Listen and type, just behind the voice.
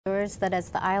That as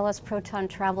the ILS Proton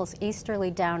travels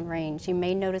easterly downrange, you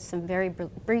may notice some very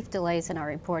brief delays in our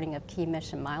reporting of key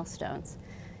mission milestones.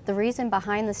 The reason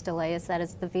behind this delay is that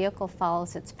as the vehicle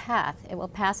follows its path, it will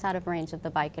pass out of range of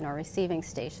the Baikonur receiving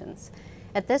stations.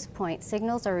 At this point,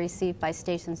 signals are received by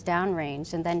stations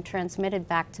downrange and then transmitted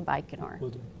back to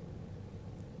Baikonur.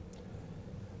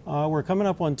 We're coming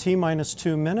up on T-minus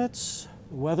 2 minutes.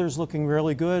 The weather's looking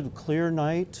really good, clear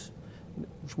night.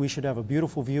 We should have a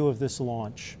beautiful view of this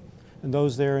launch and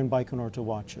those there in Baikonur to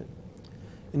watch it.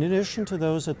 In addition to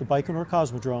those at the Baikonur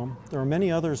Cosmodrome, there are many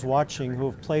others watching who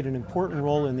have played an important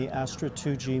role in the Astra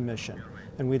 2G mission,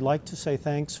 and we'd like to say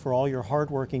thanks for all your hard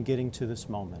work in getting to this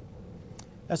moment.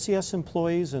 SES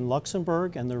employees in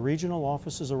Luxembourg and their regional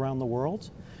offices around the world,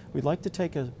 we'd like to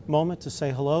take a moment to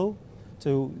say hello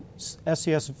to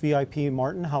SES VIP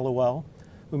Martin Hallowell,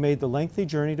 who made the lengthy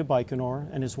journey to Baikonur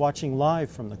and is watching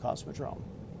live from the Cosmodrome.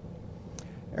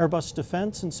 Airbus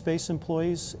Defense and Space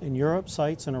employees in Europe,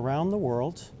 sites, and around the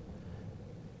world.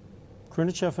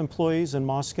 Khrushchev employees in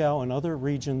Moscow and other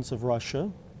regions of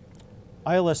Russia.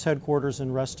 ILS headquarters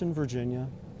in Reston, Virginia,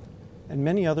 and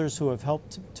many others who have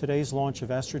helped today's launch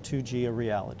of Astra 2G a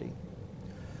reality.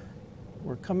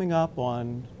 We're coming up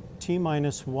on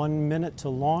T-minus 1 minute to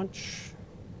launch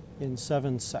in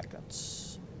 7 seconds.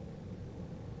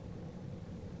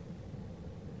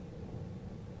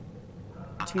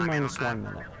 T-minus 1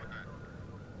 minute.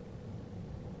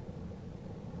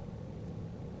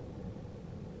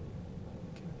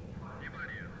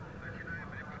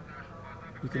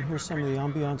 You can hear some of the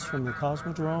ambiance from the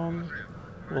Cosmodrome.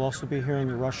 We'll also be hearing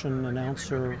the Russian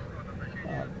announcer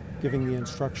giving the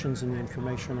instructions and the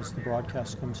information as the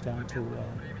broadcast comes down to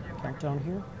countdown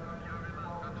here.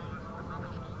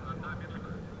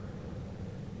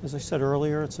 As I said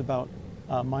earlier, it's about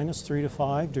minus 3 to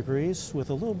 5 degrees with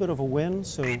a little bit of a wind,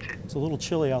 so it's a little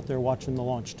chilly out there watching the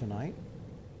launch tonight.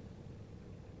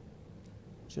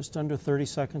 Just under 30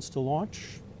 seconds to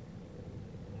launch.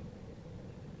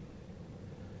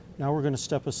 Now we're going to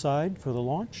step aside for the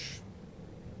launch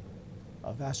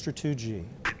of Astra 2G.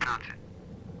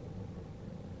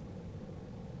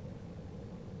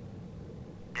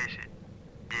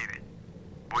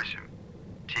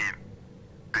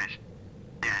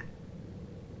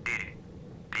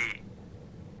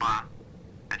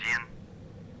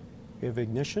 We have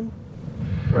ignition.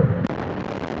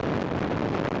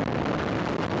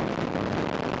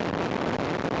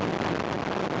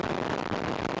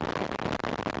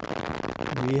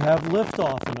 We have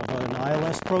liftoff of an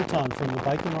ILS Proton from the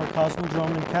Baikonur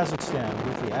Cosmodrome in Kazakhstan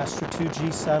with the Astra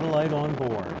 2G satellite on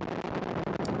board.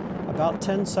 About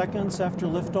 10 seconds after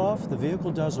liftoff, the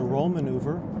vehicle does a roll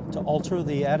maneuver to alter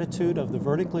the attitude of the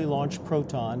vertically launched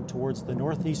Proton towards the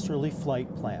northeasterly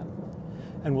flight plan,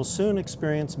 and will soon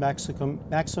experience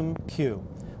maximum Q,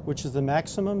 which is the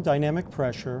maximum dynamic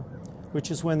pressure,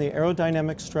 which is when the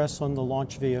aerodynamic stress on the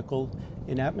launch vehicle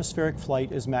in atmospheric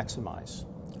flight is maximized.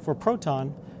 For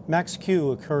Proton, max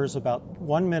Q occurs about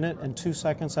 1 minute and 2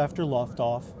 seconds after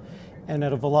liftoff and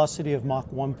at a velocity of Mach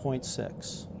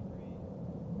 1.6.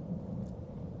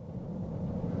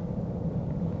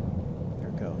 There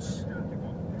it goes.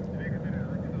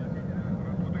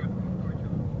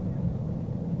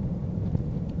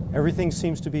 Everything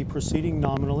seems to be proceeding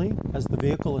nominally as the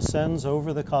vehicle ascends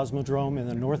over the Cosmodrome in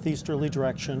a northeasterly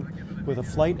direction with a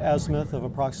flight azimuth of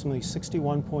approximately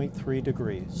 61.3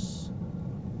 degrees.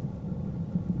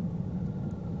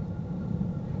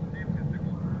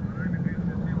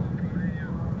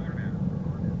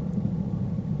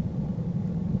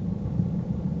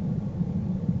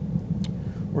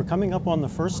 We're coming up on the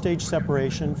first stage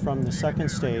separation from the second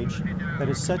stage that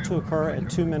is set to occur at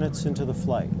 2 minutes into the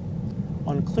flight.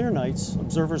 On clear nights,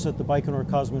 observers at the Baikonur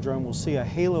Cosmodrome will see a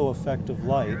halo effect of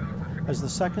light as the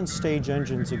second stage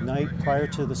engines ignite prior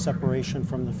to the separation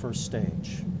from the first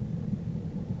stage.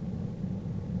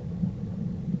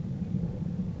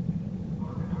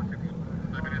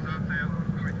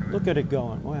 Look at it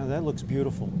going. Wow, that looks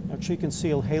beautiful. Actually, you can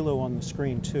see a halo on the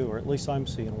screen too, or at least I'm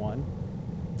seeing one.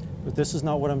 But this is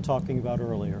not what I'm talking about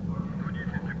earlier.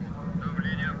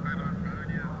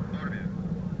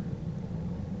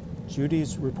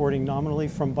 Judy's reporting nominally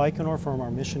from Baikonur from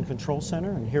our Mission Control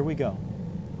Center, and here we go.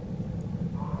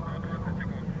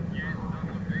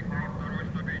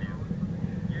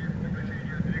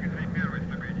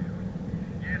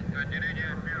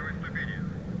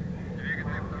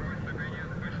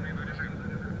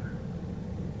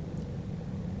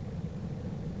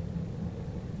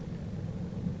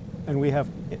 And we have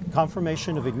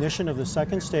confirmation of ignition of the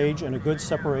second stage and a good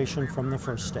separation from the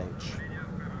first stage.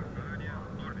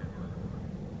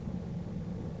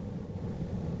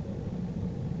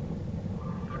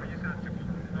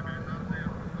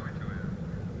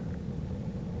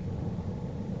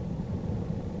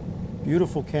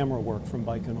 Beautiful camera work from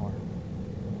Baikonur.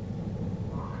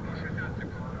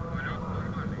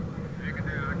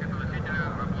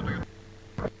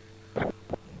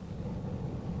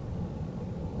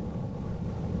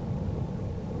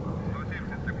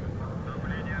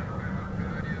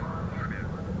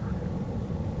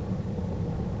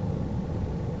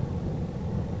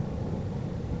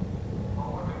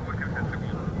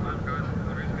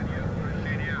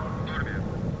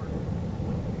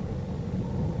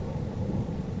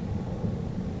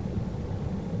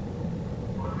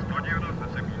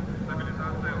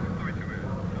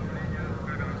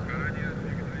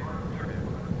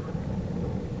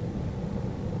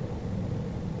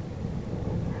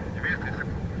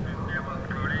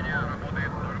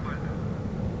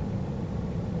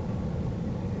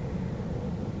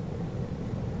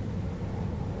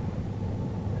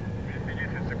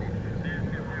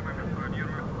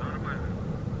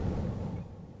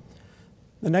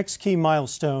 The next key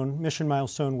milestone, mission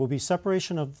milestone, will be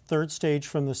separation of the third stage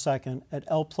from the second at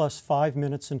L plus 5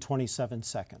 minutes and 27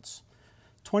 seconds.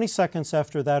 20 seconds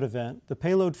after that event, the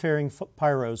payload-faring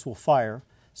pyros will fire,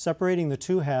 separating the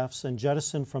two halves and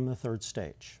jettison from the third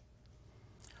stage.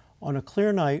 On a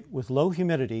clear night with low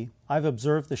humidity, I've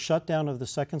observed the shutdown of the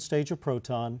second stage of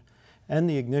Proton and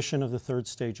the ignition of the third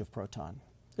stage of Proton.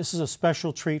 This is a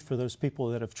special treat for those people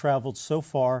that have traveled so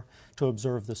far to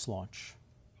observe this launch.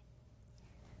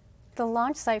 The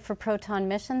launch site for Proton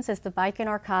missions is the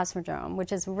Baikonur Cosmodrome,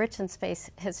 which is rich in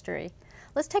space history.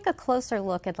 Let's take a closer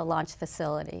look at the launch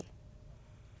facility.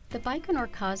 The Baikonur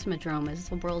Cosmodrome is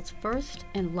the world's first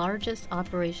and largest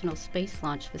operational space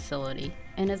launch facility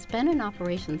and has been in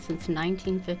operation since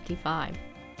 1955.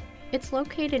 It's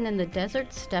located in the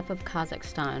desert steppe of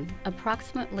Kazakhstan,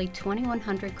 approximately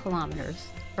 2,100 kilometers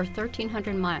or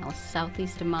 1,300 miles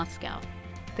southeast of Moscow.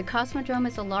 The Cosmodrome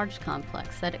is a large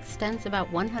complex that extends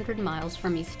about 100 miles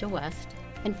from east to west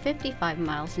and 55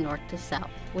 miles north to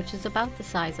south, which is about the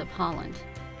size of Holland.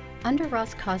 Under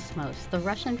Roscosmos, the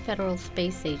Russian Federal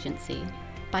Space Agency,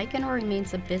 Baikonur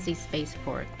remains a busy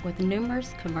spaceport with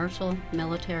numerous commercial,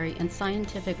 military, and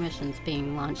scientific missions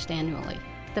being launched annually.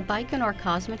 The Baikonur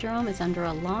Cosmodrome is under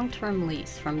a long-term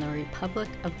lease from the Republic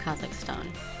of Kazakhstan.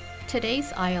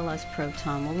 Today's ILS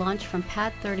Proton will launch from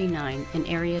Pad 39 in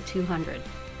Area 200,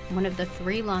 one of the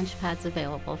 3 launch pads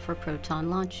available for Proton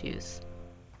launch use.